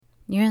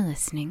You're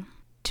listening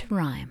to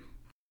Rhyme.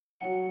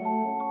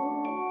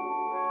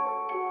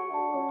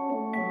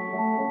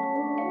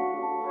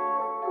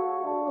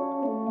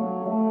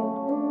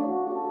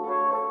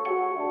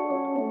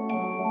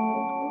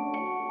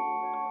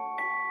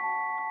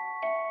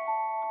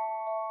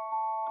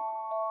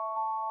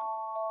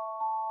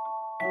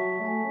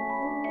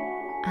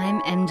 I'm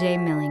MJ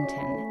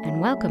Millington,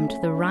 and welcome to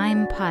the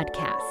Rhyme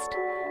Podcast,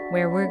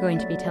 where we're going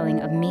to be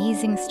telling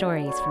amazing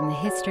stories from the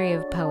history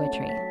of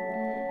poetry.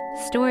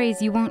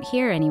 Stories you won't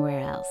hear anywhere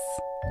else,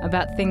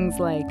 about things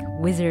like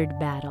wizard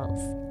battles,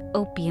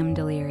 opium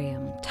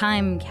delirium,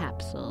 time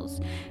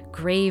capsules,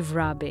 grave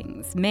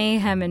robbings,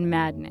 mayhem and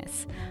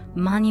madness,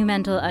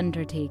 monumental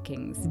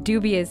undertakings,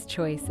 dubious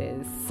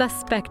choices,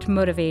 suspect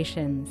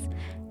motivations,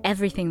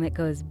 everything that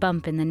goes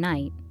bump in the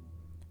night,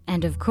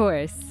 and of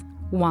course,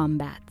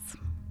 wombats.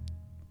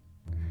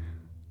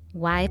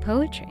 Why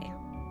poetry?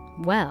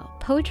 Well,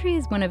 poetry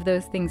is one of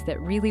those things that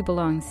really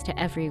belongs to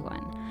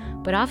everyone,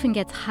 but often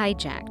gets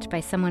hijacked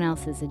by someone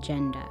else's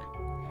agenda.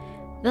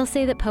 They'll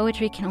say that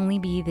poetry can only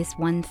be this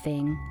one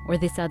thing or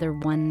this other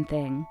one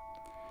thing.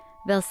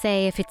 They'll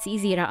say if it's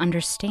easy to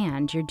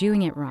understand, you're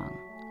doing it wrong,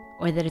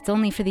 or that it's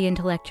only for the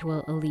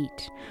intellectual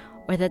elite,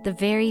 or that the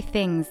very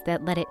things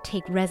that let it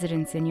take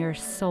residence in your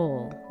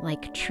soul,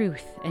 like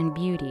truth and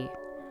beauty,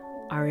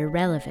 are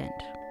irrelevant.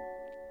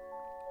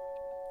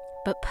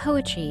 But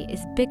poetry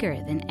is bigger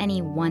than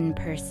any one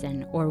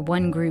person or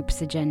one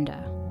group's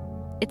agenda.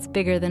 It's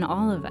bigger than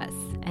all of us,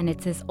 and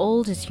it's as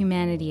old as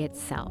humanity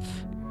itself.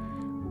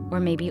 Or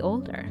maybe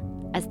older,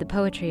 as the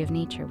poetry of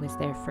nature was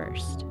there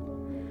first.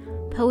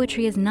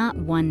 Poetry is not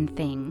one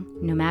thing,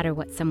 no matter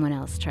what someone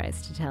else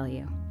tries to tell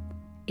you.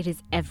 It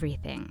is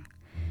everything.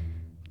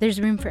 There's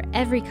room for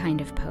every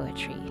kind of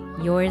poetry,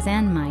 yours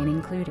and mine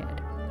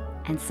included.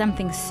 And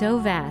something so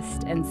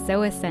vast and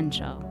so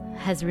essential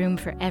has room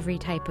for every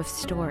type of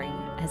story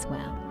as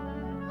well.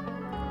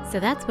 So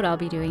that's what I'll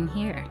be doing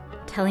here.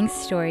 Telling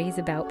stories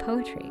about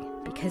poetry,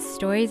 because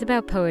stories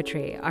about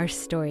poetry are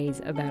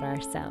stories about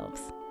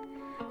ourselves.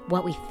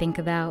 What we think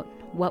about,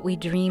 what we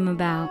dream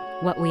about,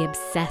 what we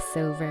obsess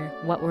over,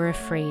 what we're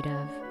afraid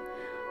of.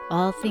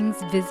 All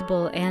things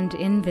visible and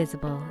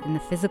invisible in the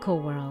physical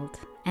world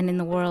and in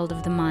the world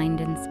of the mind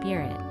and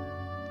spirit.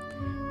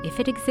 If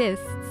it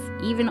exists,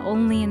 even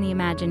only in the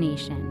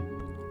imagination,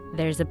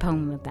 there's a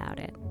poem about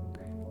it,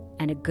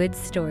 and a good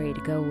story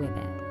to go with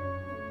it.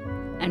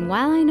 And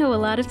while I know a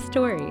lot of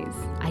stories,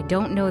 I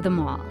don't know them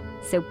all,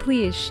 so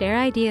please share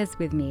ideas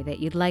with me that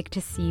you'd like to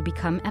see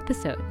become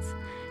episodes,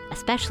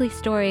 especially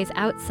stories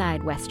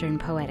outside Western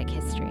poetic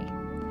history.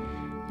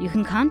 You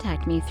can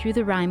contact me through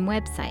the Rhyme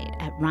website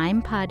at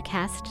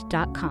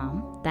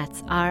rhymepodcast.com,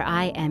 that's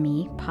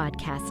R-I-M-E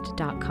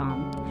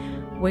podcast.com,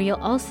 where you'll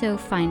also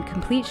find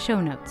complete show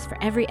notes for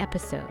every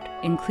episode,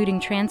 including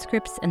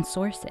transcripts and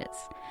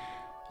sources.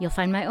 You'll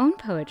find my own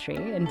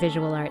poetry and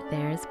visual art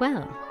there as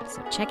well,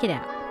 so check it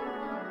out.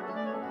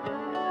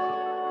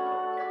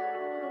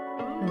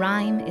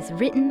 Rhyme is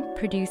written,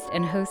 produced,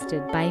 and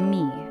hosted by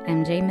me,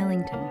 MJ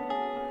Millington.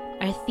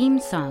 Our theme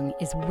song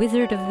is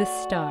Wizard of the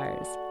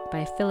Stars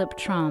by Philip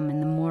Traum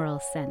and the Moral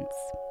Sense.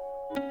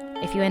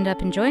 If you end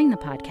up enjoying the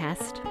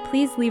podcast,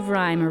 please leave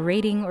Rhyme a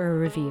rating or a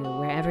review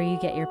wherever you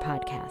get your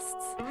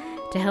podcasts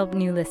to help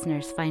new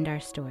listeners find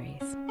our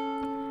stories.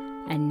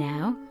 And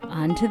now,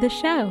 on to the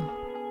show.